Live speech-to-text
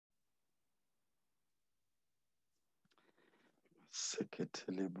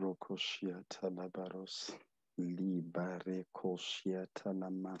Seketele brokoshia talabaros. Libare koshia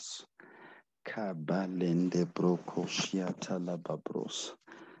talamas. Kabalende brokoshia talababros.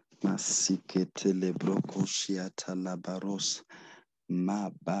 Masiketele brokoshia talabaros. Ma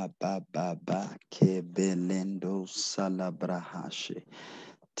ba ba ba ba kebelendo salabrahashe.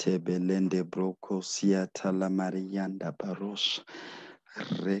 Tebelende brokosia talamarianda baros.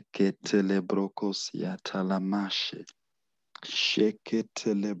 Reketele brokosia talamashe.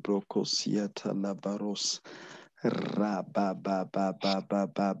 Sheketele brokosia talabaros. Raba ba ba ba ba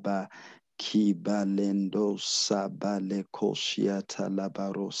ba ba. Kibalendo sabale koshia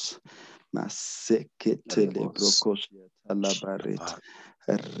talabaros. Maseketele brokoshia talabaret.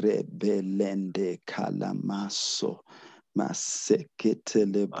 Rebelende kalamaso.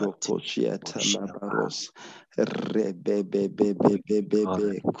 Maseketele brokoshia talabaros.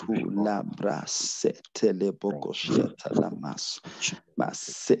 Rebebebebebebe kulabra setele brokoshia talamas.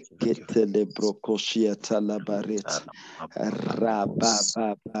 Maseketele brokoshia talabaret.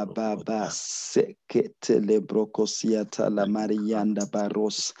 Rababababa seketele brokosia talamarianda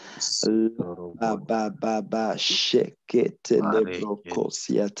baros. Baba sheketele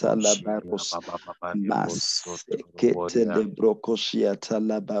brokosia talabaros. Maseketele brokosia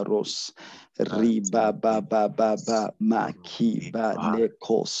talabaros. Riba baba makiba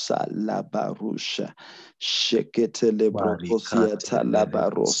lekosa labarusha. Sheketele brokosia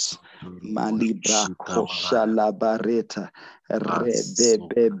talabaros. Malibra kosha labareta.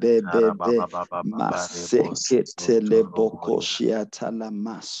 Rebebebebebe maseketele bokoshia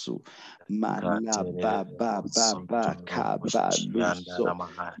talamasu. Malabababa kabaluso.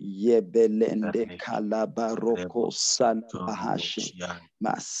 Yebelende kalabaroko salabahashe.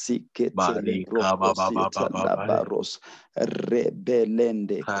 Masiketele brokosia talabaros.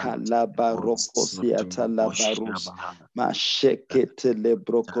 Rebelende kalabarokosia talabarus. Masheketele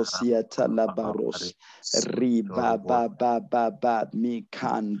brokosia talabaros. Riba ba ba ba ba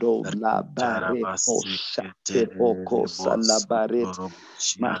mikando la bareto shate boko salabaret.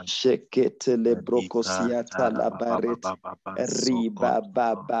 Masheketele brokosiata labaret. Riba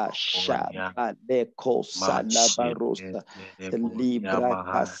baba shaba leko salabarosa. Libra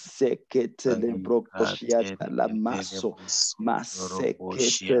kaseketele brokosiata la maso.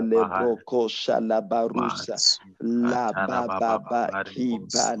 Maseketele brokosha labarusa. La baba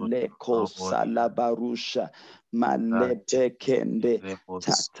kiba leko salabarusha. Malebekende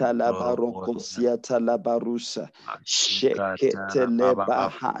tatalabarokosia talabarusa. Sheketele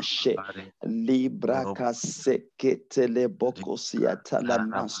bahashe. Libra kaseketele bokosia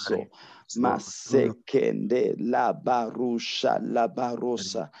talamaso. Masekende labarusha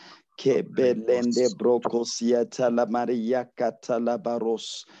labarosa. Kebelende brokosia talamaria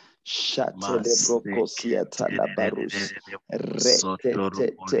katalabaros. Shatele brokosia talabarus.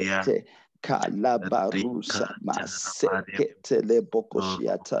 Retetete. Kalabarusa maseketele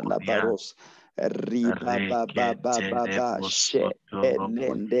bokoshiata labaros. Riba baba baba she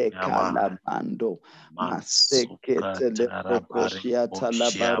belende kalamando maseketele bokoshiata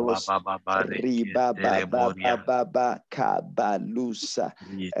labaros. Riba baba baba kabalusa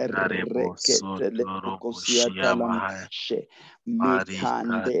reketele bokoshiata lamashe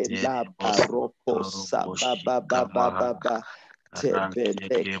mikande labaroko sababa baba baba.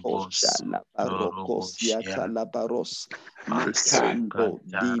 Tebeleko shalabarokos yatalabaros. Mikando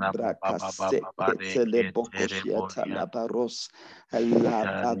libra kaseketele yatalabaros.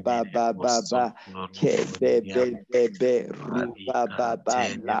 La baba baba kebebebebe ruba baba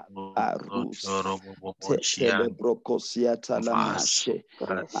la barus. Tetele brokosiata la mashe.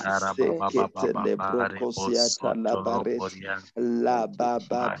 Maseketele brokosiata la baret. La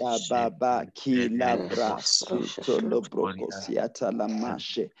baba baba ki la brasuto lo brokosiata la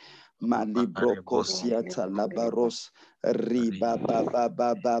mashe. Mali brokosiata la baros. Riba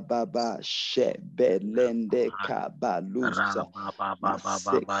baba baba she belende kabalusa.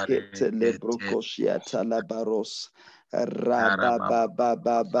 Maseketele brokosiata la baros.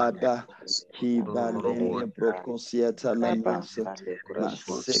 Rabababababa kibalende brokosiata la masa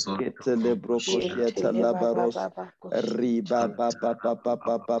maseketele brokosiata la baros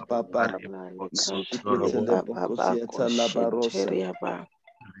ribababababababa mashiketele brokosiata la barosa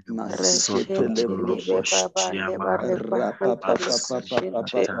maseketele brokos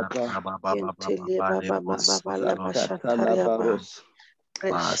rapapapapapapapapa sakata la baros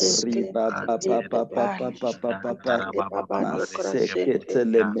riba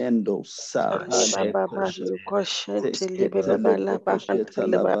maseketele mendo sabale seketele brokosheta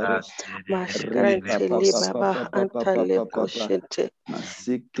labaros riba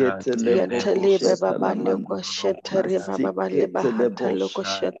masiketele brokosheta lamando masiketele bosh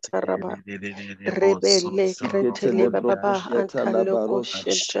siketele brokosheta labaros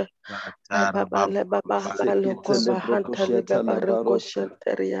seketele brokosheta labaros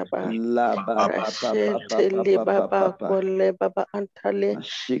la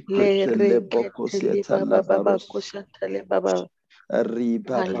shiketele bokosieta labaros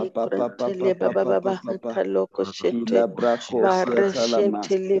riba kila brakosieta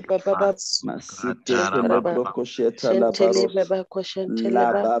lamas masiketele brokosheta labaros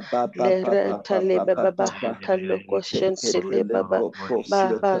la shiketele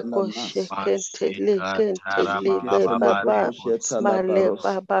brokosieta lamas shiketele brokosheta labaros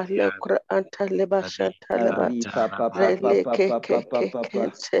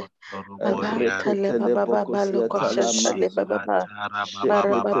reketele bokosieta lamas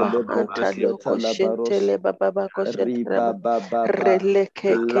sheketele bokosieta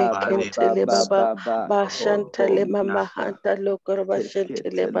labaros riba la kohohosa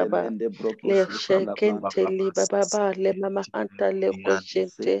teketele mende brokosieta lamas seketele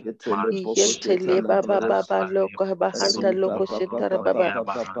bokosieta labaros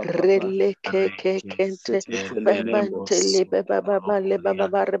riba seketele mendo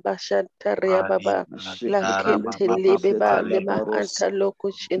sheketele brokosieta labaros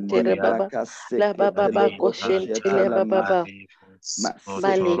libaka seketele brokosieta lamas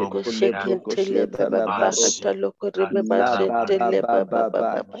maseketele brokosieta labaros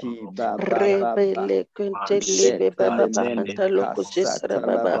la ki shetele mende kasata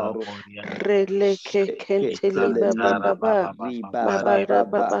labaros sheketele mendo riba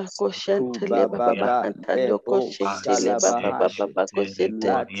lebo salabahash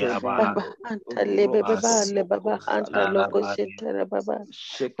late mendo roboko salabash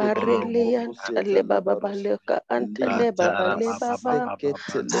sheketele brokosieta labaros libaka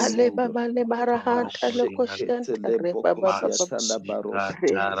seketele mendo sheketele bokosieta labaros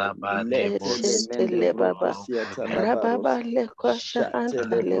letele mende brokosieta labaros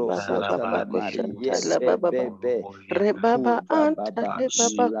shatele brosieta la marie bebebe labare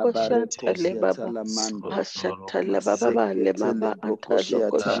kosieta la mando maseketele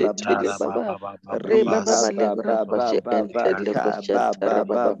brokosieta la mas riba maseketele brokosieta la bareta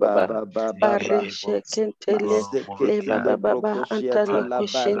riba seketele mendo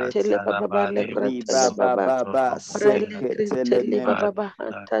masheketele brokosieta la baros la kebelendo siketele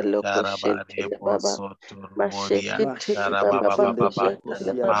brokosieta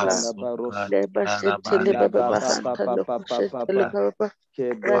la baros la setelele brokosabale koshabalendo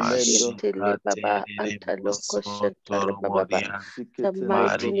lebere kosata la barus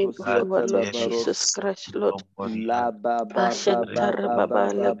seketele brokosieta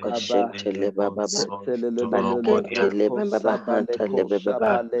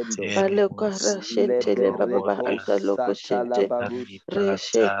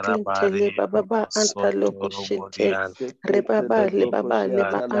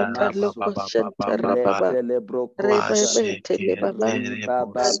la maso letele brokosha riba lebo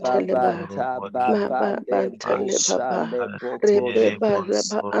shale bokos masheketele mende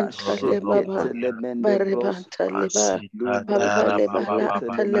bros lubreketele mendo siketele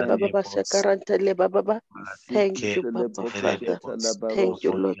brokosieta la baros Thank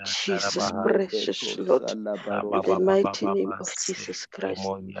you, Lord Jesus, precious Lord. lebekos la In baros. the mighty name of Jesus Christ.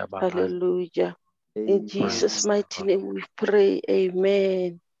 Hallelujah. In Jesus' mighty name we pray.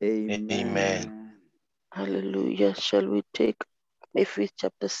 Amen. Amen. Hallelujah. Shall we take Matthew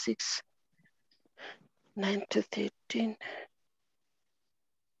chapter 6, 9 to 13?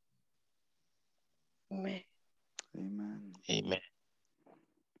 Amen. Amen.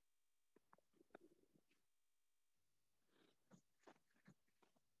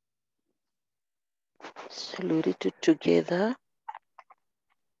 Shall we read it together?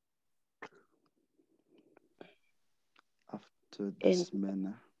 After this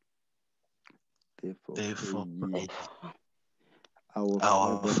manner, therefore pray ye, our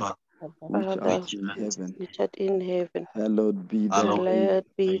Father, which art in heaven, hallowed be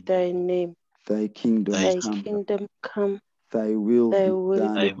thy name. Thy kingdom come. Thy will be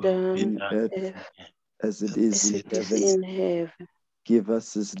done in earth as it is in heaven. heaven. Give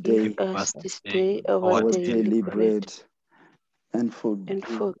us this day This day our daily bread, and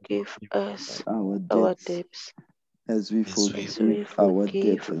forgive us our our debts debts as we as we forgive our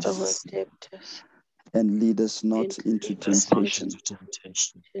forgive our debtors. debtors. and lead us not into temptation,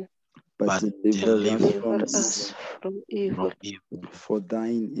 but deliver us from evil.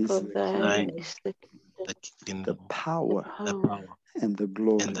 For thine is the kingdom, the power, and the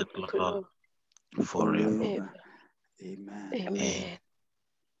glory forever. Amen. Amen.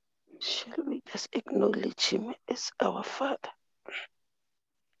 Shall we just acknowledge him as our Father?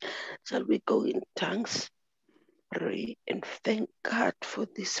 Shall we go in tongues, pray, and thank God for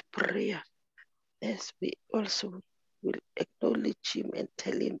this prayer, as we also will acknowledge him and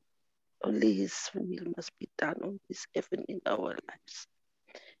tell him only his will must be done on this heaven in our lives.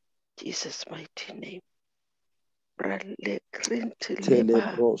 Jesus' mighty name.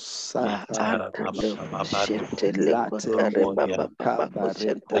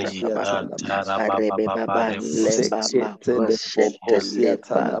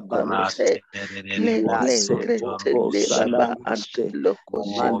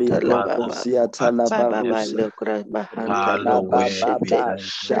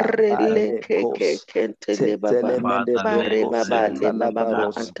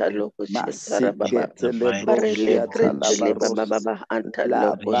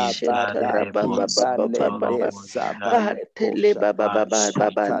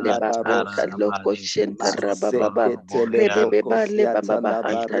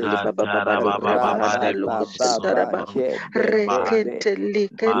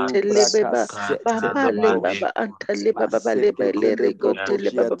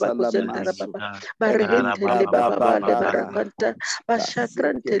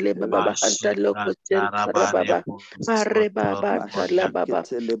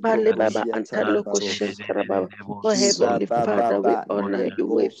 Oh, Heavenly Father, we honor you.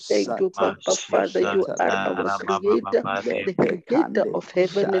 We thank you, Papa Father. You are our creator, the creator of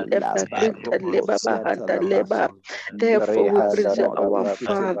heaven and earth. Therefore, we present our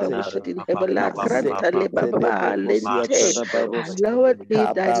Father which art in heaven. Hallowed be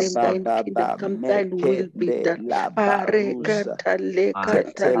thy name, thine kingdom come, thine will be done. Thine will be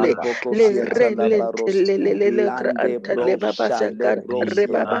done. That will be done in our lives. That will be done in our families,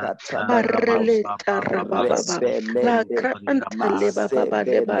 Lord. That will be done in the houses, Lord. That will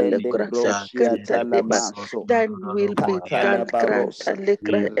be done on the face of the earth. La granta le baba.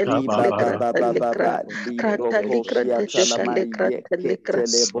 Baba le baba rakanta loko sentara baba. Yanta le baba rakanta loko sente.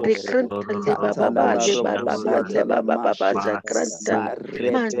 Le granta le baba anta loko sentara baba.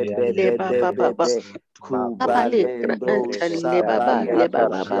 La granta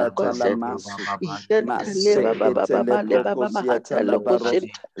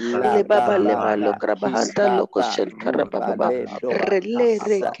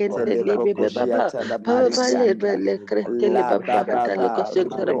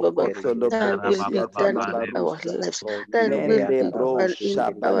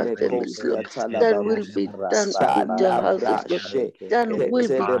le bara. Granta le granta le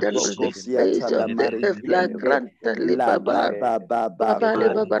granta le baba. Baba le granta le baba. Ale granta le baba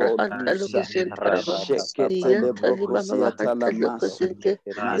anta loko sente.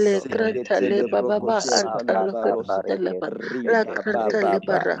 Le keke le baba.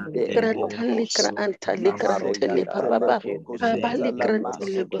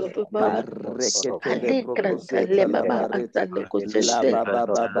 Baba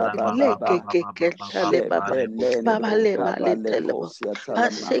le bale tele baba.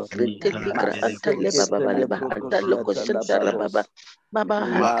 Secret ligra anta le baba le baba anta loko sentara baba. Baba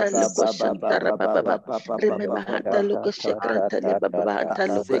hanta loko sentara baba. Remember hanta loko sekranta le baba hanta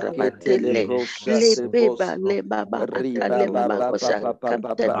loko rabatele. Le beba le baba anta le mama kosa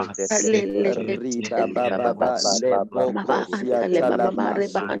kamten. Le kete le baba. Mama anta le mama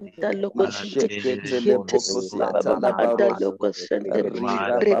reba anta loko sente. Yete baba anta loko sente.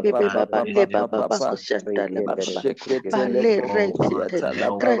 Rebebe baba le baba bako senta le baba. Bale resite.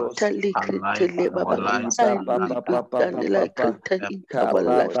 Granta likrite le baba. And will be done like granta in our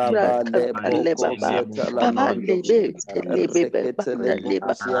life. Granta le baba. Baba lebe te lebe bata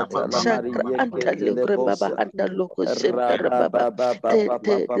leba. Shakra anta lukre baba anta loko senta baba. Te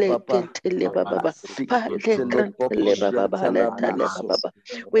le kente le baba. Pa le granta le baba le ta le baba.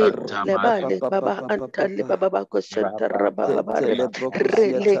 We le ba le baba anta le baba bako senta baba reba.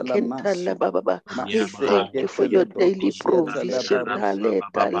 Rele kenta le baba. We thank you for your daily provision. Tale,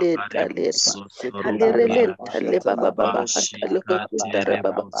 tale, tale. Hallelujah. Tale baba baba. Antaloko.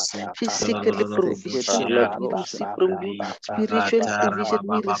 physically provision, Lord, we receive from you. Spiritual provision,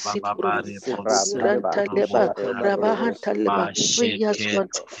 we receive from you. Rantaleba, Rabahantaleba. We just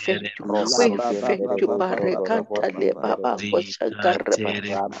want to thank you. We thank you, Barekantaleba, Bakoshankareba.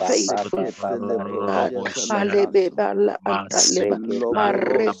 Faithful God, Alebeba la Antaleba,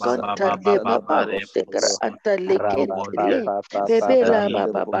 Marekantaleba, Barotekara Antalekentele, Bebela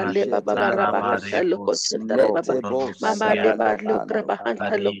Baba Leba Baba Rabahanta Lokosentara Baba, Mama Leba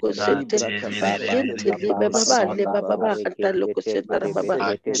Lukrabahanta Lokosente, Yentele Baba Leba Baba Hanta Lokosentara Baba,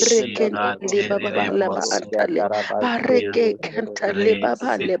 Rekentele Baba Leba Antale, Bareke Kantale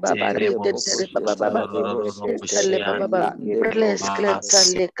Baba Leba Barekentele Baba Baba, Entale Baba. Bless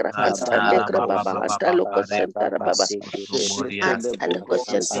Clentale Krantale Krababa Hanta Lokosentara Baba. Antale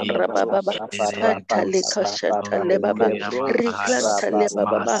Baba, Antale Kashantale Baba, Riklantale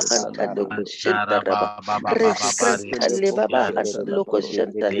Baba, Antale Kushentaraba, Reskrantale Baba, Antale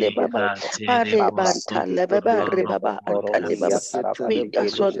Kushentale Baba, Pale Bantale Baba, Rebaba, Antale Baba. We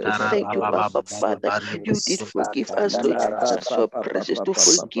just want to thank you, Papa Father. You did forgive us, Lord. Just your precious to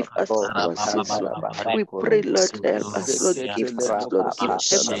forgive us our sins, Lord. We pray, Lord, help us, Lord. Give us, Lord. Give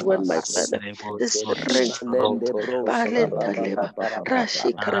everyone, my Father, the strength and Palentaleba,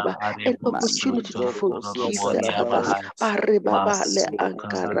 Rashikaraba, an opportunity to forgive the others. Paribaba le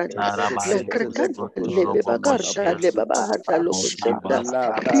Ankaranta, le Krekanta le Bebagarta le Babahata Lokoshenta,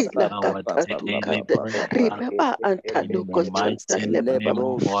 Rila Katatu Kante, Ribaba Anta Lokoshenta le Baba,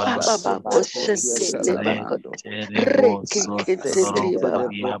 Baba Koshente le Bakote, Reke Kente le Baba,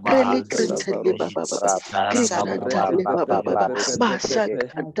 Relikrente le Baba, Krikanta le Baba,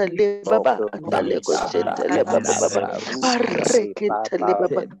 Masakanta le Baba, Anta le Koshente le Baba, Parekente le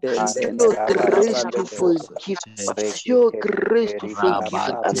Baba. Your grace to forgive us. Your grace to forgive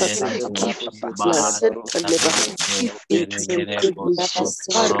others. Give Taleba. Give into your creation.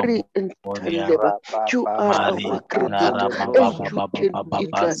 Pari and Taleba. You are our creator. And you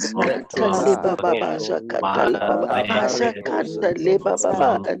can do it. Taleba Baba Zakatala Baba. Masakanta Leba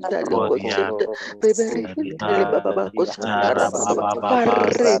Baba and Taleko Center. Beberi Taleba Baba Kosantara Baba.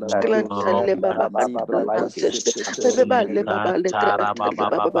 Pare Clantaleba Baba Taleko Center. Beba Leba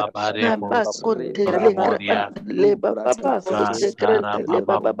Baba Baba. Namba konte lekra antale baba koste krantale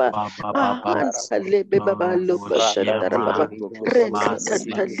baba mahantale baba loko shantara baba rekra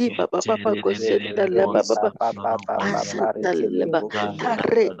kantale baba koste tala baba asantale baba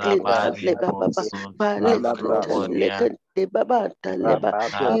tare klintale baba bale krantale kante baba tale baba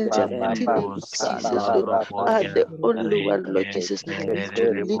in the mighty name of Jesus Lord are the only one Lord Jesus you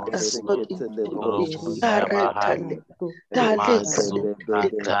can lead us not into temptation parentale Tale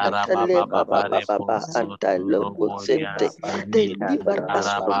Antale Baba Baba Antalo Sente deliver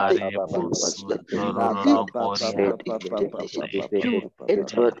us from the evil ones, Lord. Lead us not into temptation. You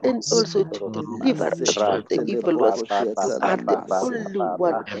and Lord, and also to deliver us from the evil ones. You are the only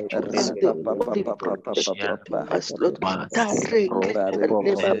one. You are the only protector to us, Lord. Tarek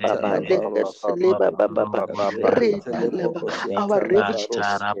Taleba Baba Taleba Baba Taleba our refuge.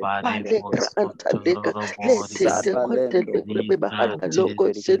 Palekra Antaleka Lete de Quatele Beba Hata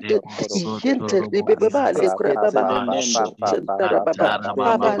Loco Center Yente Beba Lecra Baba Santara Baba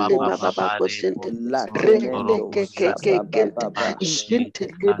Baba Lema Baba Cosente Rele Keke Kent Yente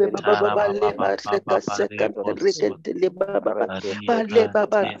Beba Baba Lema Seka Second Regent Leba Baba Bale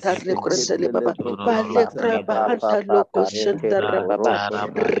Baba Tarle Crantale Baba Bale Craba Hanta Loco Santara Baba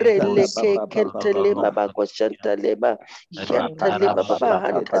Rele Kente Lema Baba Cosanta Leba Yanta Leba Baba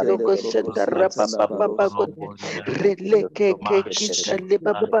Hanta Loco Santara Baba Releke kita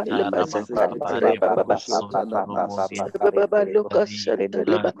leba baba leba santa leba baba baba loka santa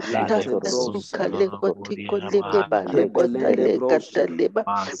leba tata tuka leko tiko lebe ba leko tale kata leba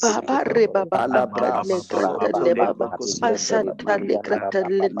baba reba ba anta le krata leba ba asanta le krata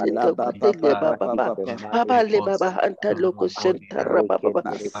lete toko leba baba baba leba ba anta loko santa raba baba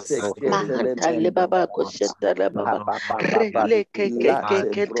mahanta leba ba ko santa raba baba releke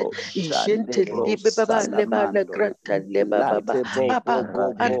kete Gente libe baba leba la granta leba baba baba ko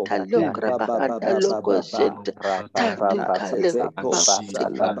anta lokra ba anta loko gente tatu kale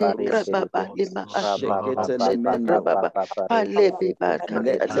baba le graba ba lema anta loko gente baba pale beba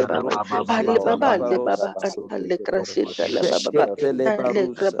kanta leba baba pale baba le baba anta le krasita leba baba le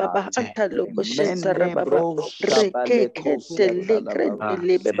graba ba anta loko gente baba reke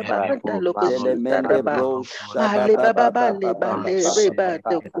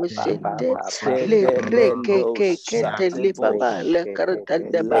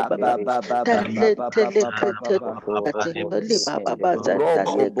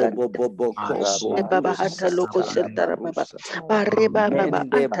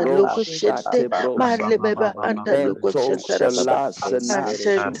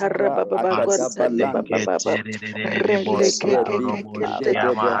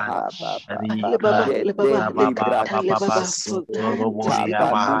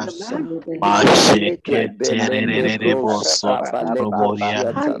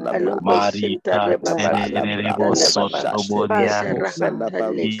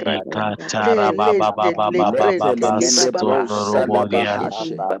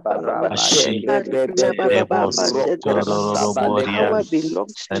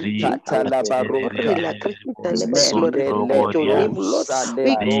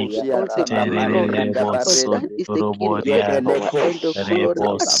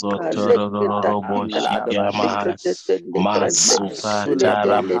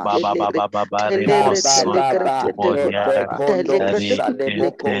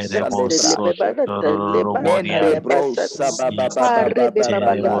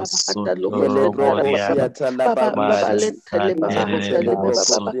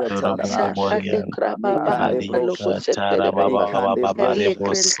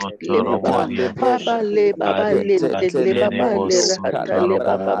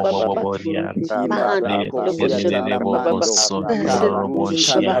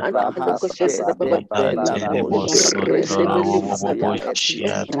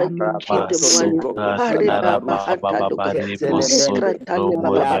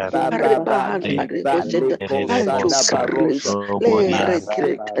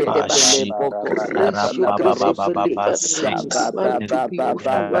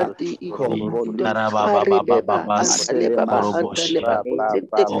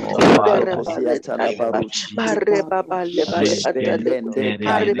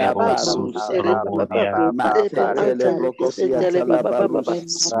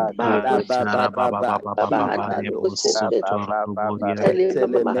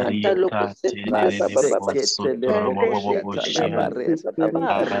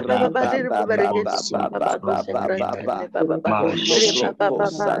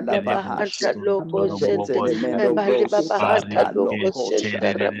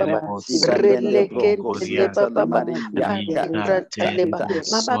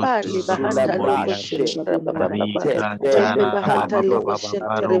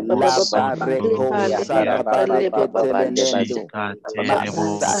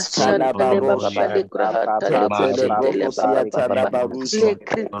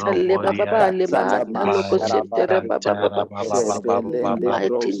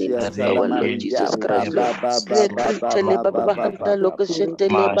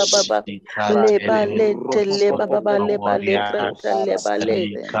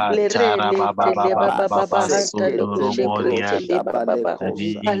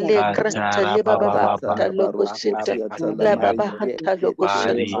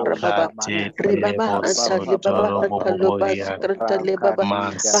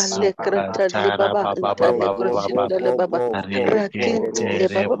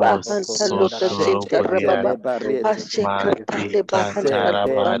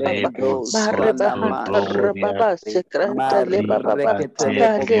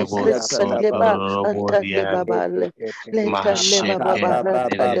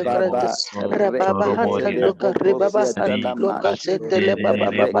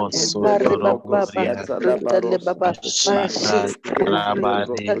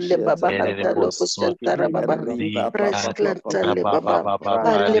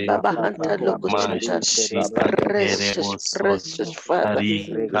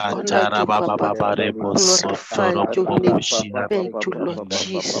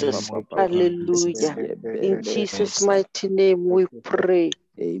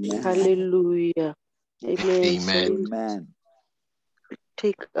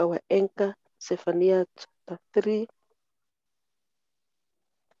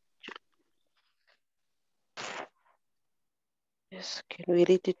Yes, can we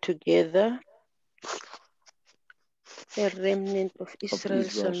read it together? A remnant of Israel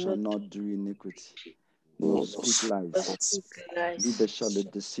shall not do iniquity, nor speak lies. Neither shall a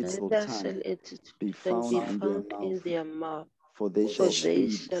deceitful tongue be found in their mouth. For they shall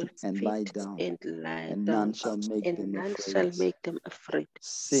feed and lie down, and none shall make them afraid.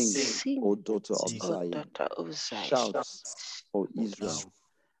 Sing, O daughter of Zion. Shout, O Israel.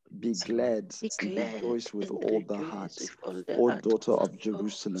 Be glad and rejoice with all the heart, O daughter of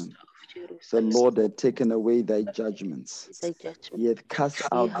Jerusalem. The Lord hath taken away thy judgments. He hath cast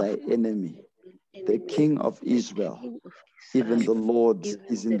out thy enemy, the King of Israel. Even the Lord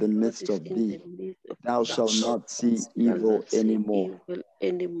is in the midst of thee. Thou shalt not see evil anymore.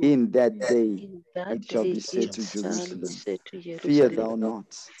 In that day it shall be said to Jerusalem, fear thou not,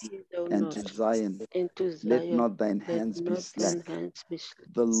 and to Zion, let not thine hands be slack.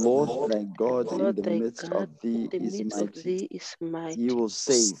 The Lord thy God in the midst of thee is mighty. He will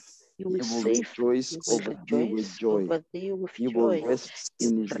save. He will rejoice over thee with joy. He will rest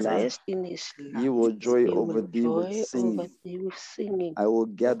in his love. He will joy over thee with singing. I will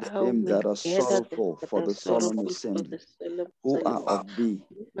gather them that are sorrowful for the solemn assembly, who are of thee,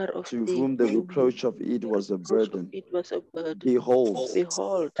 to whom the reproach of it was a burden.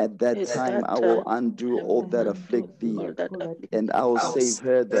 Behold, at that time I will undo all that afflict thee, and I will save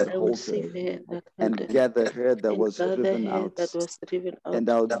her that halteth, and gather her that was driven out, and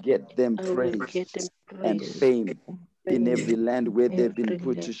I'll get them praise and fame in every land where they've been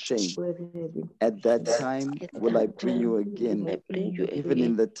put to shame. At that time will I bring you again, even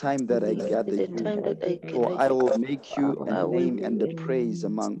in the time that I gather you, for I will make you a name and a praise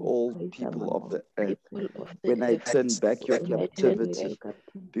among all people of the earth. When I turn back your captivity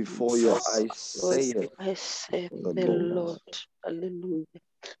before your eyes, saith the Lord. Hallelujah.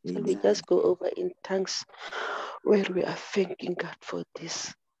 Shall we Amen. just go over in thanks where we are thanking God for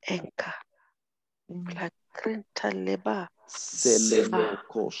this anchor?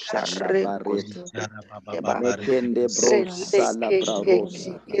 Seleboko shadabarete. Mekende brosala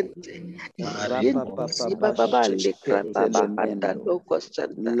brarosa. Rapapapapa sheketelemendo.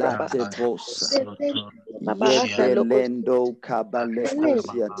 Late bosa. Yedelendo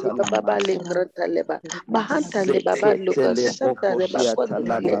kabalekosia talamante. Zeketelebokosia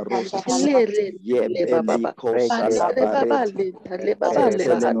talabarosa. Yebeliko salabarete.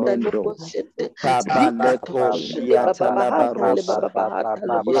 Zetelemendo. Kabalekosia talabarosa.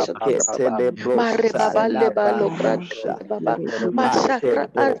 Yeketelebrosa labarosha.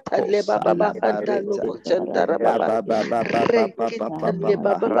 Mateboko salabareta.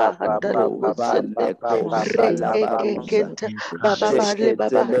 Robaleko salabarusa.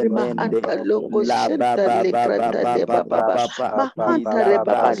 Sheketelemende. La ba ba ba ba ba ba ba ba ba. Ila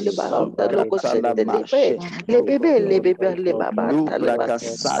brasota la mashekete. Lubra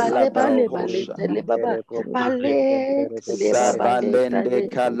kasala barosha. Zabalende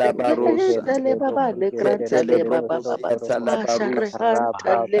kalabarosa. Ketelebrosia talabarusa.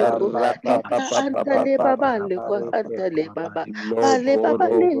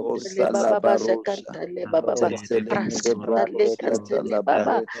 Loboroko salabarosha. Ketelemende brokosia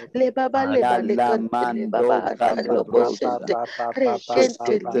talabarete. La la mando calabrosa.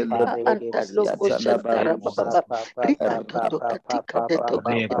 Sheketelebrokosia talabarusa.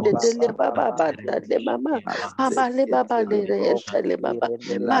 Rapapapapapapaposa. Maseketelebrosa.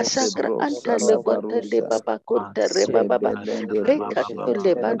 Latebrosa labarusa. Shebelende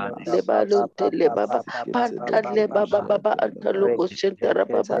broshete lemasa. Ketelebrosa talabarusa. Tatalabarosa.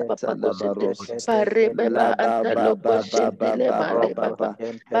 La ba ba ba ba ba ba ba ba ba.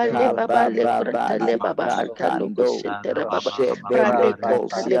 Ka ba ba ba libra kando. Shebele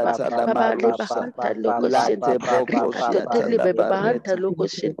kosia talamarusa. Late boko sia talabarete.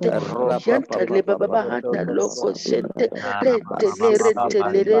 Rapa pa pa pa pa pa pa pa pa.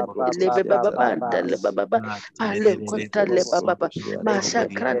 Maseketelele brosia talamas. Ketele boko sia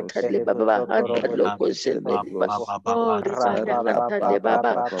talabarosa. Ketele bros. Rapa pa pa pa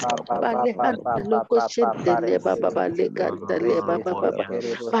pa pa pa pa pa pa. Zeketelele brosia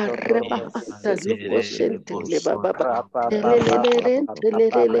talabarosa. Zeketelele brosa.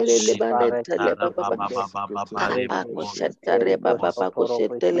 Sheketelele sketele brosetele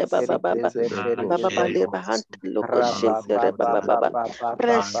bros.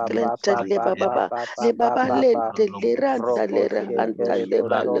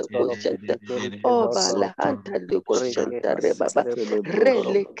 Zeketele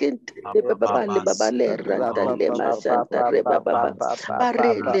brosala mas. Masetele brosa. Mas. Rapa pa pa pa pa pa pa pa pa pa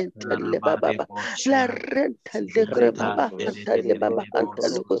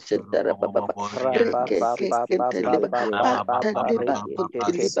pa.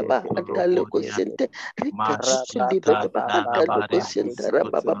 Zetele brosele brosa. baba anta loko sentara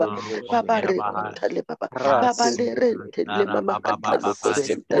baba baba renta le baba baba le rente le mama anta loko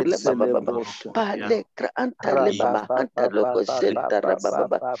sentara baba baba pale kra anta le mama anta loko sentara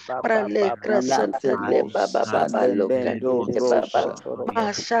baba prale kra santa le baba baba loka le baba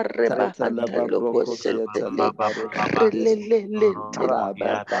masarre bahanta loko sentele relele lente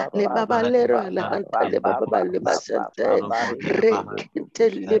le baba le rala anta le baba le basante rekente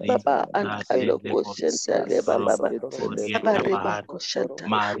le baba anta loko sentele baba baba reba koshanta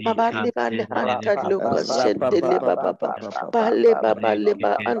baba le bale anta loko sentele baba bale baba le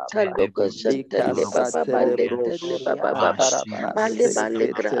ba anta loko sentele baba bale tele baba baba bale bale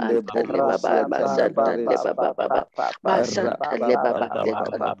gra anta le baba basanta le baba baba basanta le baba le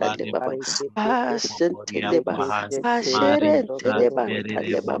kanta le baba basente le baba basherente le banta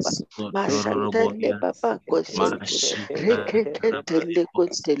le baba basanta le baba kosente rekete le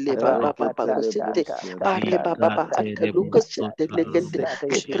konte le baba baba kosente bare baba bahanta luko sente le kente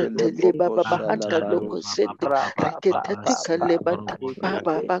kekrete le baba bahanta luko sente rekete tika le banta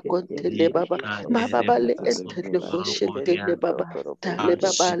baba bakonte le baba baba le ente le kosente le baba tale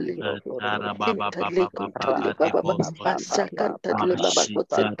baba le Intale kuntale baba basakantale baba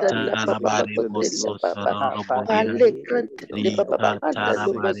kotentale baba bakotele baba pale krantale baba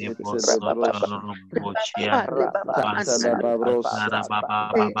antale baba baba pale baba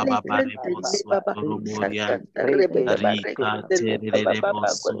antale le krantale baba sakanta rebe baba rekentale baba baba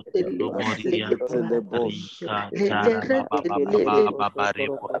kotele le le rente le baba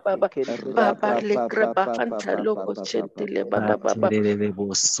baba le kraba antalo kotentale baba baba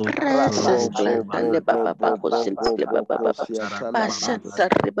Precious Glanta Lebaba Bako Shinta Lebaba Baba Bashanta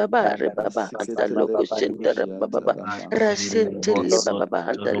Rebaba Rebaba Anta Loko Shinta Rebaba Rasinti Lebaba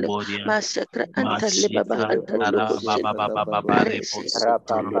Anta Le Masakra Anta Lebaba Anta Loko Shinta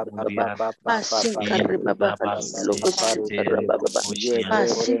Resinti Lebaba Bashinka Rebaba Anta Loko Shinta Rebaba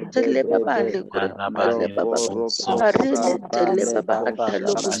Bashinta Lebaba Lekuranta Lebaba Arilente Lebaba Anta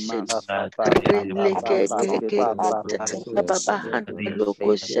Loko Shinta Releke Baba hanta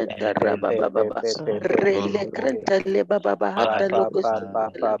loko shenta raba baba rele krenta le baba hanta loko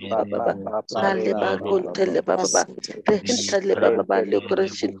shenta le baba ale ba konta le baba rehenta le baba le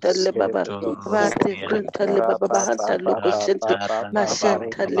krenta le baba bare krenta le baba hanta loko shenta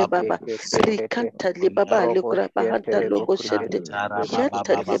mashanta le baba rikanta le baba le kraba hanta loko shenta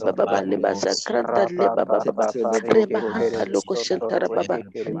yanta le baba le basa kranta le baba reba hanta loko shenta baba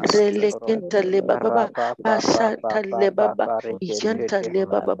rele kenta le baba basanta le baba Yanta le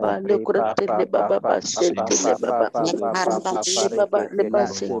baba ba le kurante le baba ba sente le baba le baba le ba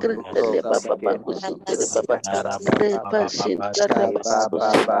sekrete le baba ba kusinte le baba re ba shinta re baba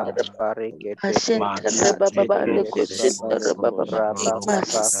kusinte re Ashinta re baba ba le kusinte re baba ba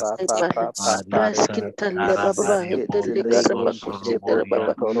masinte ba maskinta le baba ba hete le karaba kusinte re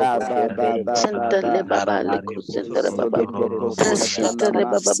baba Santa le baba le kusinte re baba Rashinta le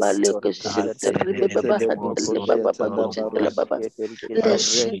baba ba le kusinte re baba hante le baba ba kusinte le baba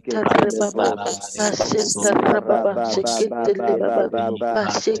Leshinta baba, Basinta baba, Shikita baba,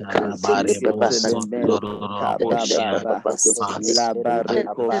 Bashikita baba, Handle baba Bakuchindi,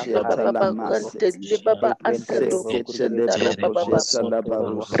 Kenta baba Kantele baba Antalo Kuchenta baba,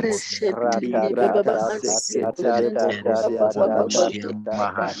 Presentile baba Antalo Kuchenta baba Bakuchindi,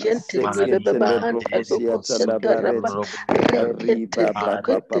 Gentile baba Antalo Kuchenta baba, Rekentile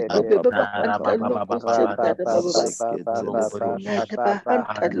Kentile baba Antalo Kuchenta baba.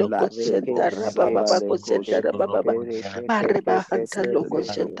 Bahanta loko shentara baba bako shentara baba pare bahanta loko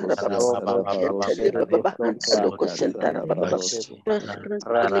shentara baba yentale baba bahanta loko shentara baba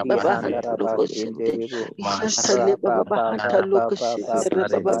rashantale baba hanta loko shente yantale baba bahanta loko shentara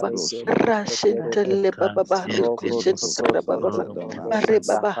baba rashantale baba baruko shentara baba pare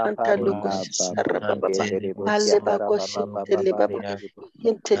baba hanta loko shentara baba pale bako shentale baba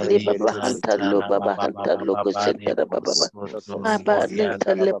yentale baba hanta lo baba hanta loko shentara baba Baba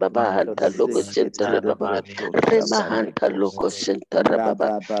lenta le baba hanta loko senta le baba rema hanta loko senta le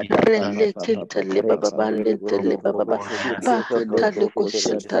baba rele kenta le baba lenta le baba ba hanta loko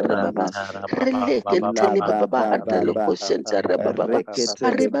senta le baba rele kenta le baba hanta loko senta le baba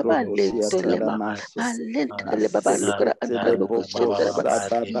are baba lenta le ma lenta le baba lukra hanta loko senta le baba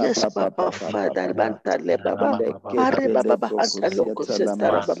yes papa father banta le baba are baba hanta loko senta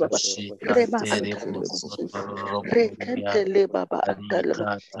le baba rema hanta loko senta rekentele baba antalaba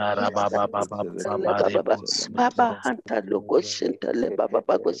yesantale baba baba antaloko shentale baba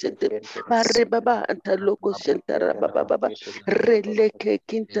bako shente bare baba antaloko shentara baba baba releke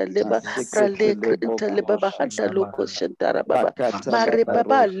kintale ba prale kintale baba antaloko shentara baba bare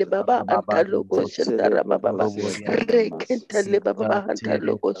baba le baba antaloko shentara shentara baba rekenta le baba hanta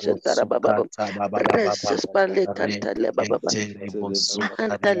loko shentara baba precious pale kanta le baba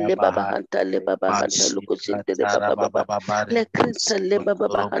hanta le baba hanta loko shentara baba le kenta le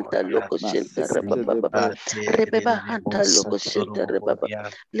baba hanta loko shentara baba rebeba hanta loko shentara baba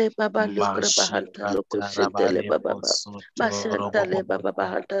le baba lukra hanta loko shentara baba masanta le baba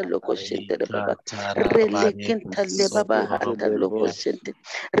hanta loko shentara baba rele kenta le baba hanta loko shentara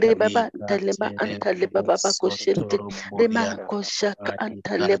rebaba taleba antaleba baba koshente rema koshaka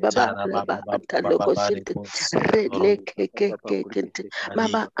antaleba baba antaloko shente rele keke kente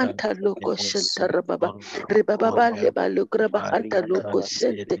mama antaloko shente baba rebaba leba lugraba antaloko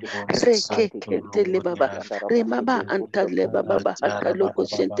shente reke kente lebaba remaba antaleba baba antaloko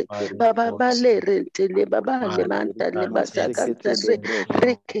shente baba bale rente lebaba lemanta leba sakanta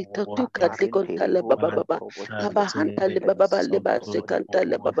reke totuka likonta baba baba antaleba baba leba sekanta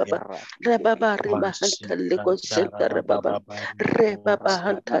baba Rebaba riba hanta lego shenta rebaba rebaba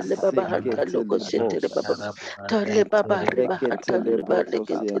hanta lebaba hanta logo shenta rebaba tale baba riba hanta leba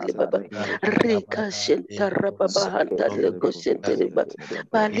legente lebaba rika shenta rebaba hanta lego shenta leba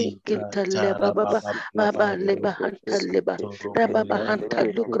bali kinta leba baba leba hanta leba rebaba hanta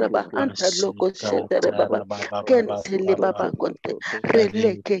lugraba hanta logo shenta rebaba kente lebaba konte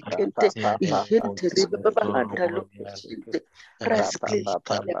releke kente ihente rebaba hanta logo shenta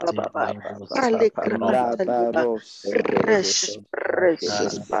Prasklinta lebaba Alegranta leba precious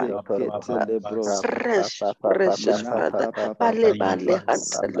precious Father Baleba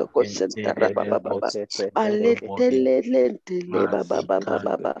lehanta loko shantara baba Baletele lentele baba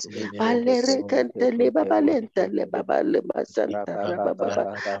Balerekante leba balenta leba baleba santara baba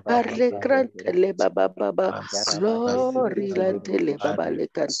Alegranta leba baba Glory lante leba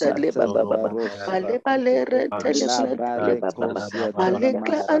balekanta leba baba Balebalerente leba baba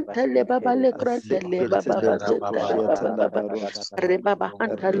Malekla antele baba lekrantele baba sentele baba rebaba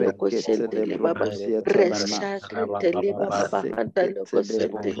antalo koshentele baba reshakentele baba antalo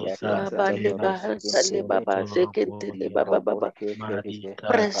koshente baba leba antele baba sekentele baba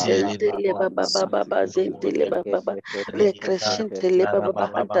presente le baba baba zente le baba recrescente le baba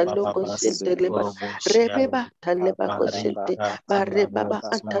hanta loco sente le baba rebeba tale bako sente bare baba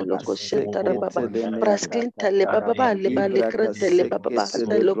anta loco sente baba prasclinta le baba le bale crente le baba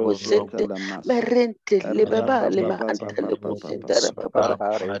hanta loco sente merente le baba le ba hanta loco sente baba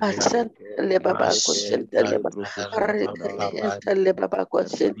asante le baba ko sente le baba recalienta le baba ko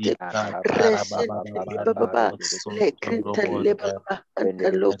sente resente le baba le crinta le baba anta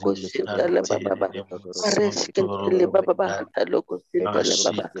loco shinta le baba pareskinta le baba anta loco shinta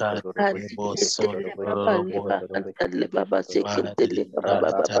le baba alikinte le baba anta le baba sekinte le baba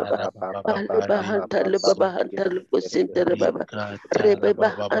baba anta le baba anta loco shinta le baba rebeba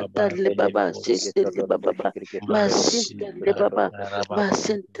anta le baba shinta le baba masinta le baba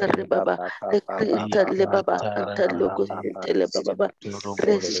masinta le baba le crinta le baba anta loco shinta le baba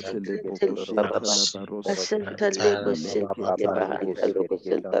resikinte le baba Asanta lego sente leba anta logo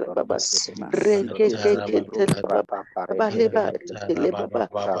senta baba reke ke kente leba baba leba rente leba baba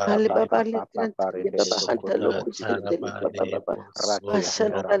bale baba le kente leba baba anta logo sente leba baba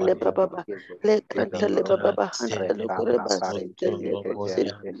asanta leba baba le kente leba baba anta logo reba sente lego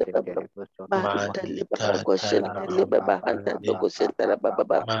sente leba baba anta leba baba sente leba baba anta logo sente leba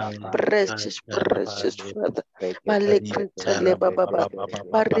baba precious father bale kente leba baba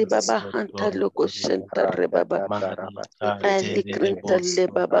bari baba anta logo sente leba baba Alikrinta le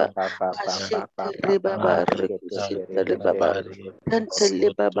baba kashita le baba rekusita le baba kanta le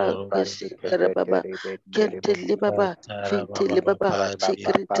baba kashita le baba kente le baba finti le baba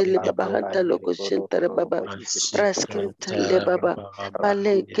chikrinta le baba hanta loko shinta le baba praskrinta le baba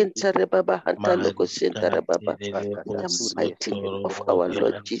bale kinta le baba hanta loko shinta le baba in the mighty name of our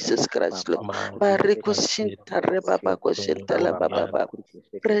Lord Jesus Christ Lord bariko shinta le baba ko shinta le baba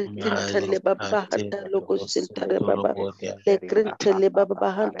Prekinta le baba hanta loko shinta le baba le krinte le baba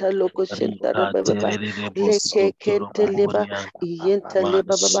bahanta loko shenta le baba le kekente le ba yenta le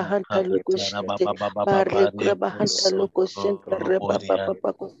baba bahanta loko shente bare kura bahanta loko shenta le baba baba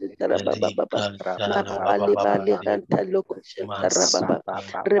ko shenta le baba baba baba le bale hanta loko shenta le baba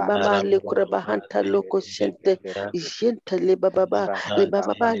re baba le kura bahanta loko shente yenta le baba le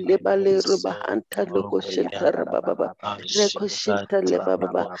baba le bale rubahanta loko shinta baba reko shinta le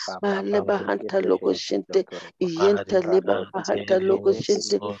baba ba le bahanta loko shinte yenta le baba hanta loko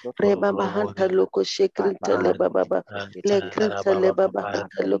shinte re baba hanta loko shekrinta le baba le krinta le baba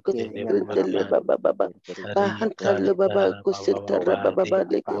hanta loko shekrinta le baba ba hanta le baba kushinta baba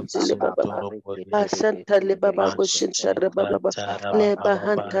le krinta le baba ba santa le baba kushinta baba le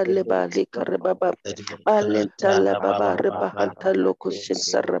bahanta le bali kare baba balenta le baba rebahanta loko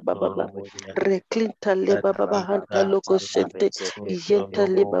shinta baba reklinta le baba bahanta loko shinte yenta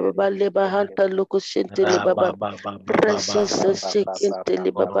le baba le bahanta loko shinte le baba precious shekinte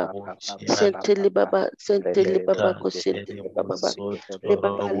le baba sentele baba ko sentele baba le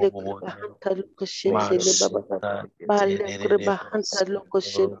baba le bahanta loko shinte baba bale bahanta loko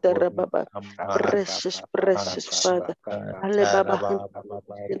shinte baba precious father ale baba hanta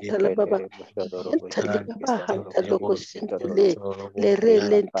loko shinte baba yentele baba hanta loko shinte le re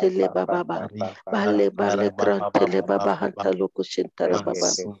lentele baba bale grantele baba hanta loko shinte baba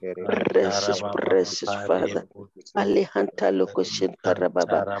precious father bale hanta loko shinte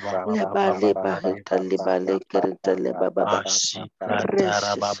baba le bale bahanta le bale kerinta le baba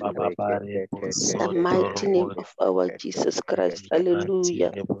precious Lord in the mighty name of our Jesus Christ.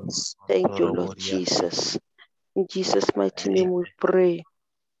 Hallelujah. Thank you, Lord Jesus. In Jesus' mighty name we pray.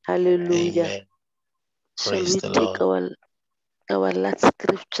 Hallelujah. Shall we take our last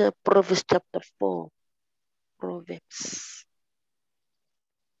scripture, Proverbs chapter 4. Proverbs.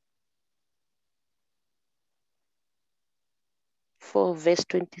 Verse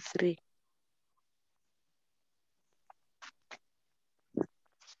 23.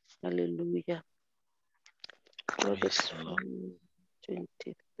 Hallelujah. Proverbs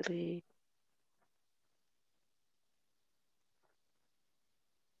 4:23.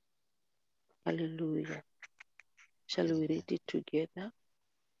 Hallelujah. Shall we read it together?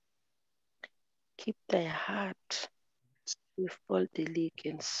 Keep thy heart with all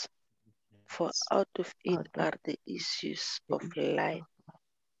diligence, for out of it are the issues of life.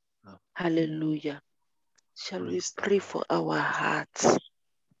 Hallelujah. Shall we pray for our hearts?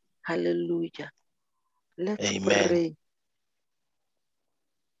 Hallelujah. Let's pray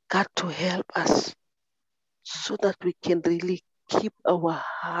God to help us so that we can really keep our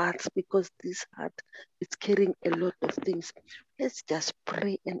hearts, because this heart is carrying a lot of things. Let's just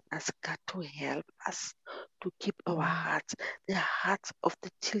pray and ask God to help us to keep our hearts, the hearts of the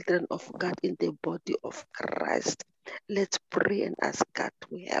children of God in the body of Christ. Let's pray and ask God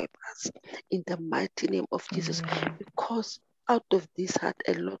to help us in the mighty name of Jesus, because out of this heart,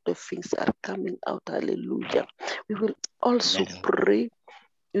 a lot of things are coming out. Hallelujah. We will also pray.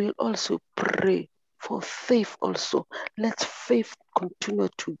 We will also pray for faith also. Let faith continue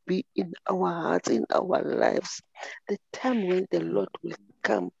to be in our hearts, in our lives. The time when the Lord will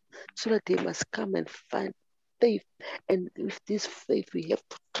come, so that He must come and find faith. And with this faith, we have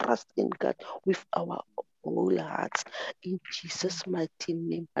to trust in God with our whole hearts. In Jesus' mighty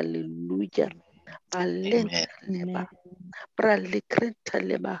name, hallelujah. Amen. Pralikrenta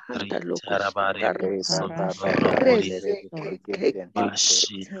lebahanta lokoshitara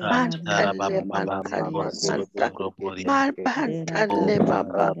manta le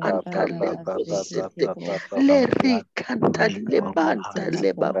baba anta le kosite le rikanta le banta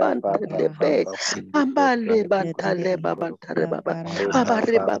le babanta le be amba le banta le babanta re baba baba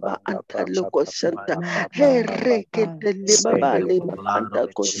re baba anta le koshanta le rekete le baba le anta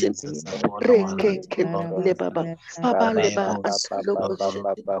koshinte rekeke le baba baba le ba anta le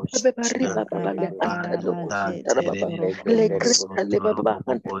koshinte baba re baba le anta le koshinte baba le krista le baba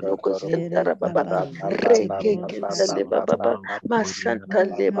anta le koshinte baba rekeke le baba masanta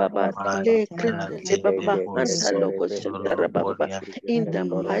le baba le krista le baba anta le koshinte baba in the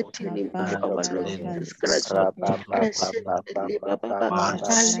mighty name of our Lord Jesus Christ. Blessed le baba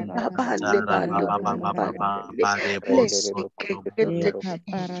ali baba le ba le baba le kekente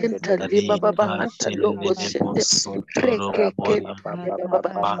yenta le baba anta loko shende rekeke le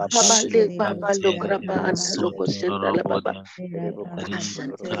baba le graba anta loko shenda le baba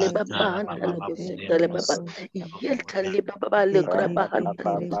asante le baba anta loko shenda le baba yenta le baba le graba anta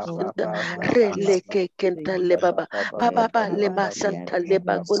loko shenda rele kekenta le baba baba le basanta le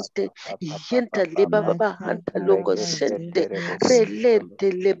bagonte yenta le baba anta loko shende relente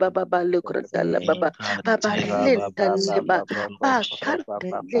le baba le grata le baba lenta le ba kante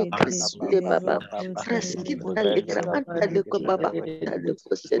le krist le baba baba raskinta lekra anta leko baba anta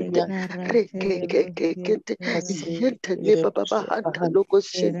leko sente rekekekekente yente le baba anta leko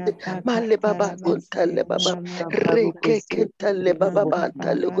sente male baba kunta le baba rekekenta le baba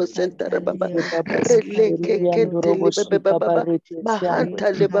anta leko sente baba relekekente le baba mahanta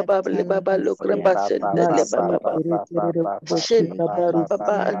le baba lokra basente le baba Shente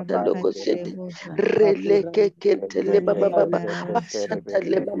baba anta logo shente releke kente le baba baba basanta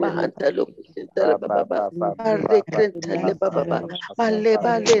le baba anta logo shente le baba baba bare krenta le baba baba male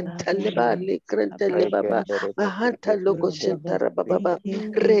balenta le bale krenta le baba mahanta logo shente le baba baba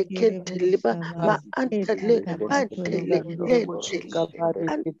rekente le ba ma anta le ante le lente le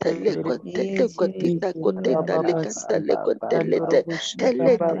anta le kote le kotita kotita le kanta le kote le te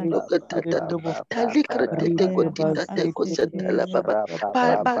telete le kotata talikra tete kotita te kosenta la baba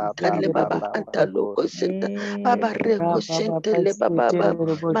baba tale baba anta loko senta baba reko sente le baba baba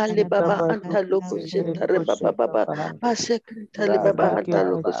male baba anta loko senta re baba baba basekta le baba anta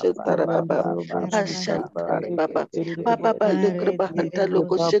loko senta re baba basanta re baba baba bale kreba anta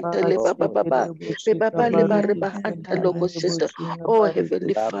loko senta le baba baba be baba le bare ba anta loko senta. Oh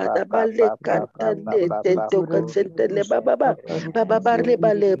Heavenly Father bale kanta le tento kosenta le baba baba baba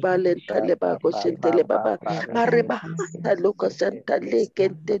bale tale ba kosenta le baba Mareba Taloka Santa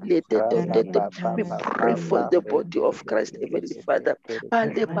Lekente Lete. We pray for the body of Christ, Heavenly Father.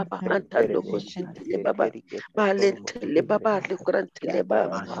 Bale Baba Anta Loko Shintele Baba. Bale Tele Baba Lukrantele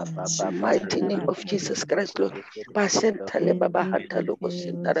Baba. Mighty name of Jesus Christ, Lord. Basentele Baba Anta Loko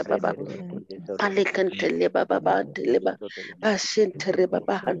Shintara Baba. Alekantele Baba Bantele Baba. Basentere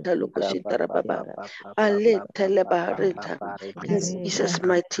Baba Anta Loko Shintara Baba. Ale Tele Baba. In Jesus'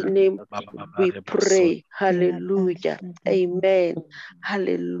 mighty name we pray. Hallelujah. Amen.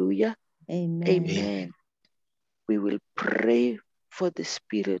 Hallelujah. Amen. We will pray for the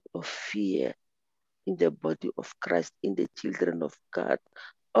spirit of fear in the body of Christ, in the children of God,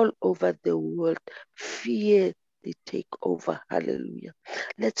 all over the world. Fear, they take over. Hallelujah.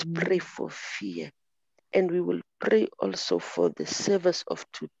 Let's pray for fear. And we will pray also for the service of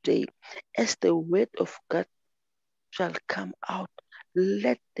today. As the word of God shall come out,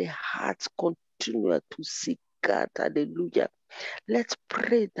 let the hearts continue to seek God. Hallelujah. Let's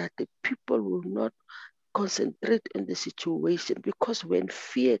pray that the people will not concentrate on the situation, because when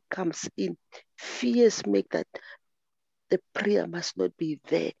fear comes in, fears make that the prayer must not be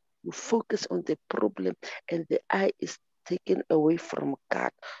there. You focus on the problem and the eye is taken away from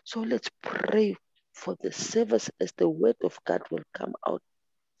God. So let's pray for the service as the word of God will come out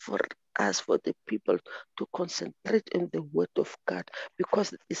for us, for the people to concentrate on the word of God,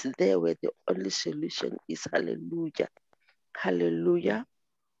 because it's there where the only solution is. Hallelujah. Hallelujah.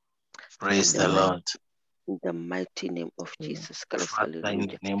 Praise the Lord. In the mighty name of Jesus Christ. Hallelujah. In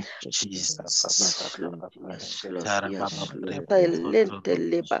the name of Jesus. Yes, Lord. Yes, Lord. Yes, Lord. Silente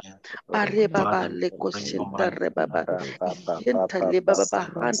leba. Pare baba leko senta rebaba. Yenta leba baba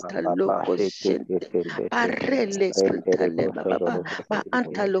hanta loko sente. Pare lekrenta leba baba. Ma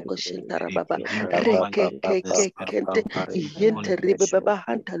anta loko senta rebaba. Reke ke ke kente. Yente rebe baba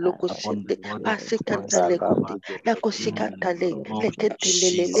hanta loko sente. Pase kanta lekonti. Lako sikanta le. Lekente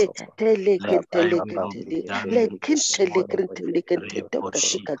lelele. Tele kente lekente le. Lekente lekrente lekente. Toka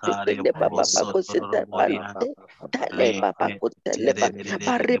tika tele baba bako senta pante. Dale baba kutele ba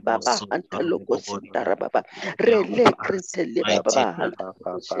pare baba anta loko sintara baba rele krentele baba anta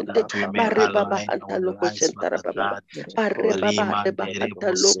loko sinte pare baba anta loko sintara baba pare baba reba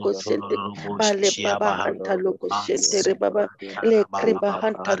anta loko sinte pale baba anta loko sintere baba le kriba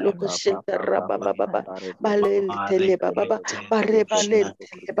anta loko sintara baba baba pale tele baba pare bale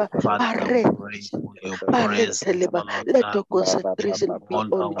tele ba pare pale tele ba let the concentration be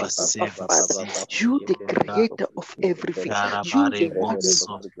on you, Papa Father. You, the creator of everything. You, the one who knows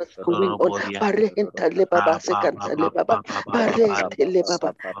what's going on. Parenta le baba sekanta le baba. Parente le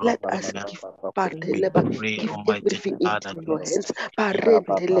baba. Let us give parte le baba. Give everything into your hands.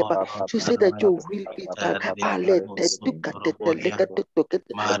 Parente le baba. To say that your will be done. Palete tukate teleka tukate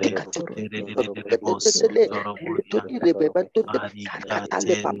tukate tukate le. Tuni le baba tuni. Kata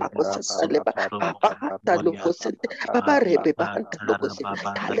le baba kosenta le baba. Papa hata lo kosente. Baba rebe baba hanta lo kosente.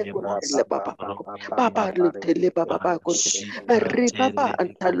 Tale kontele baba bako. Baba lutele baba bako. Re baba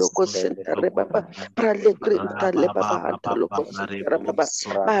antaloko senta re baba. Prale krintale baba antaloko senta re baba.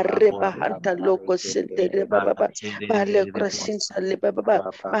 Bare baba antaloko senta re baba. Bale krasinta le baba.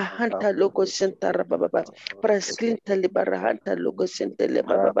 Bahanta loko senta re baba. Prasklinta le barahanta loko senta le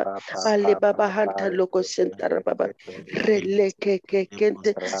baba. Bale baba hanta loko senta re baba. Rele ke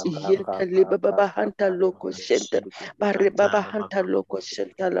kente. Yenta le baba hanta hanta loko shente. Bare baba hanta loko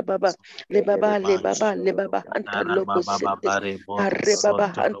shenta la baba. Le baba hanta loko shente. Bare baba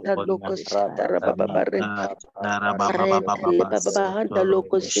hanta loko shenta ra baba bare. Rente le baba hanta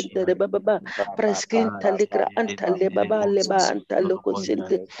loko shente re baba. Presklinta likra anta le baba hanta loko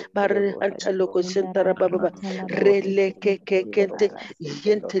shente. Bare hanta loko shenta ra baba. Rele kente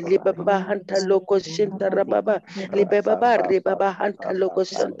yente le baba hanta loko shenta ra baba. Le baba re baba hanta loko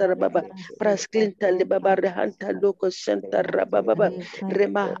shenta ra baba. Prasklinta le baba re hanta loko shenta ra baba.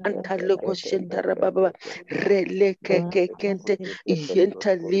 Rema hanta loko shenta ra baba. Rele kente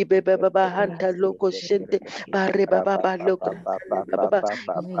yenta le baba hanta loko shente. Bare baba ba loko baba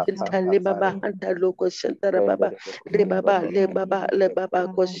yenta le baba hanta loko shenta ra baba. Re baba le baba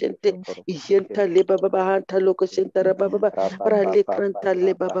ko shente yenta le baba hanta loko shenta ra baba. Para le kranta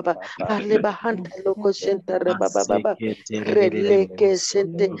le baba parle bahanta loko shenta re baba baba rele ke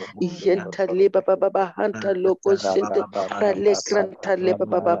shente yenta le baba baba hanta loko shente parle kranta le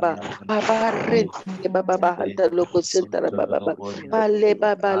baba baba baba rent le baba baba hanta loko shenta re baba baba parle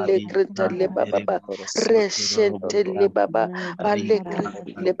baba le kranta le baba baba reshente le baba parle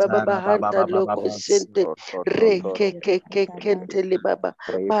kranta le baba baba hanta loko shente re ke kente le baba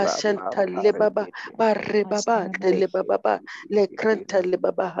ba shanta le baba bare baba le baba le kranta le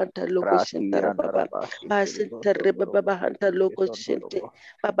baba hanta loko shenta ra baba ba shenta re baba hanta loko shente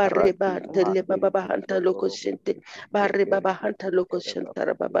baba reba le baba hanta loko shente ba re baba hanta loko shenta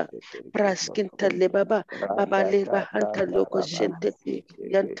ra baba praskinta le baba baba le ba hanta loko shente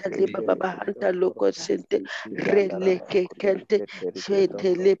yanta le baba hanta loko shente re le ke kente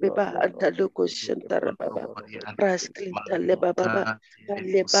shete le baba hanta loko shenta ra baba prasklinta le baba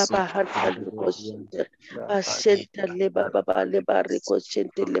le baba hanta loko shente Ashenta leba baba leba riko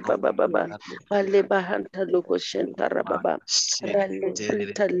shente leba baba baba leba hanta loko shenta rababa rale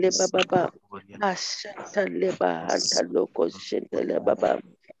hanta leba baba ashenta leba hanta loko shente leba baba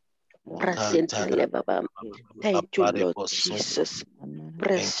prashenta leba baba. Thank you, Lord Jesus.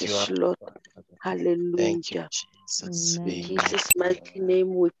 Precious Lord. Hallelujah. In Jesus' mighty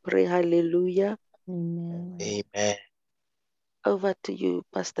name we pray. Hallelujah. Amen. Over to you,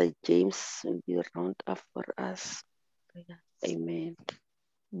 Pastor James. Will you round up for us? Amen.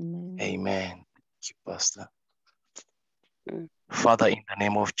 Amen. Thank you, Pastor. Father, in the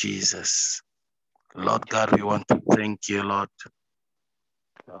name of Jesus, Lord God, we want to thank you, Lord.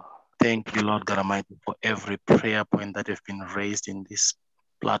 Thank you, Lord God Almighty, for every prayer point that have been raised in this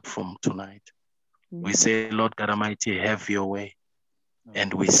platform tonight. We say, Lord God Almighty, have your way.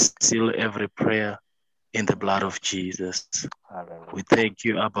 And we seal every prayer in the blood of Jesus. We thank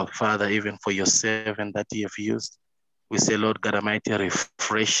you, Abba Father, even for your servant that you have used. We say, Lord God Almighty,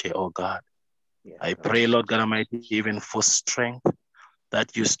 refresh it, oh God. I pray, Lord God Almighty, even for strength,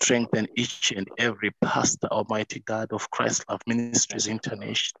 that you strengthen each and every pastor, Almighty God, of Christ Love Ministries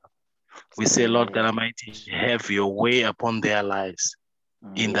International. We say, Lord God Almighty, have your way upon their lives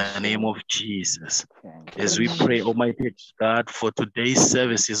in the name of Jesus. As we pray, Almighty God, for today's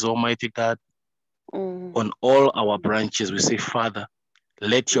services, Almighty God, on all our branches, we say, Father,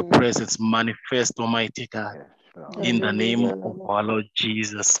 let your presence manifest, Almighty God, in the name of our Lord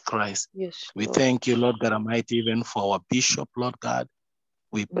Jesus Christ. We thank you, Lord God Almighty, even for our bishop, Lord God.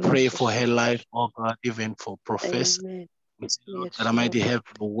 We pray for her life, oh God, even for professors. We say, Lord God Almighty, have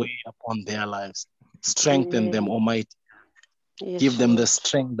your way upon their lives. Strengthen them, Almighty. Give them the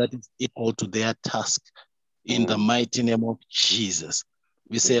strength that is equal to their task. In the mighty name of Jesus.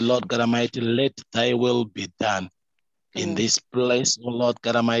 We say, Lord God Almighty, let thy will be done in this place, oh Lord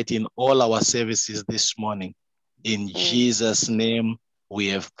God Almighty, in all our services this morning. In Jesus' name we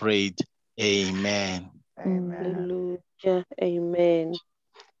have prayed. Amen. Hallelujah. Amen.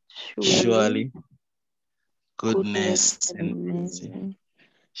 Surely goodness and mercy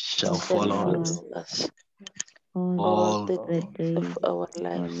shall follow us all the days of our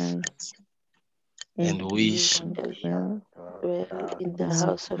lives, and we shall dwell in the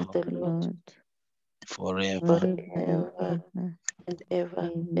house of the Lord forever forever and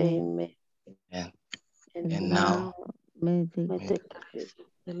ever. Amen. and, And now may the grace of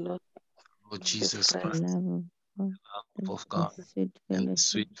the Lord Lord Jesus Jesus Christ, Christ, love of God, and the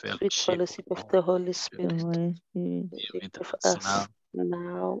sweet sweet fellowship fellowship of of the Holy Spirit be be with with us us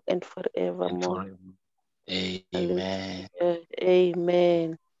now and and forevermore. forever. Amen.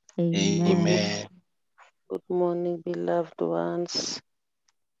 Amen. Amen. Good morning, beloved ones.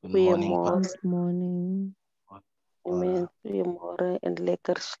 Good morning, Pastor. Amen. Goedemorgen and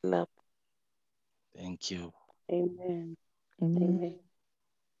lekker slap. Thank you. Amen. Amen.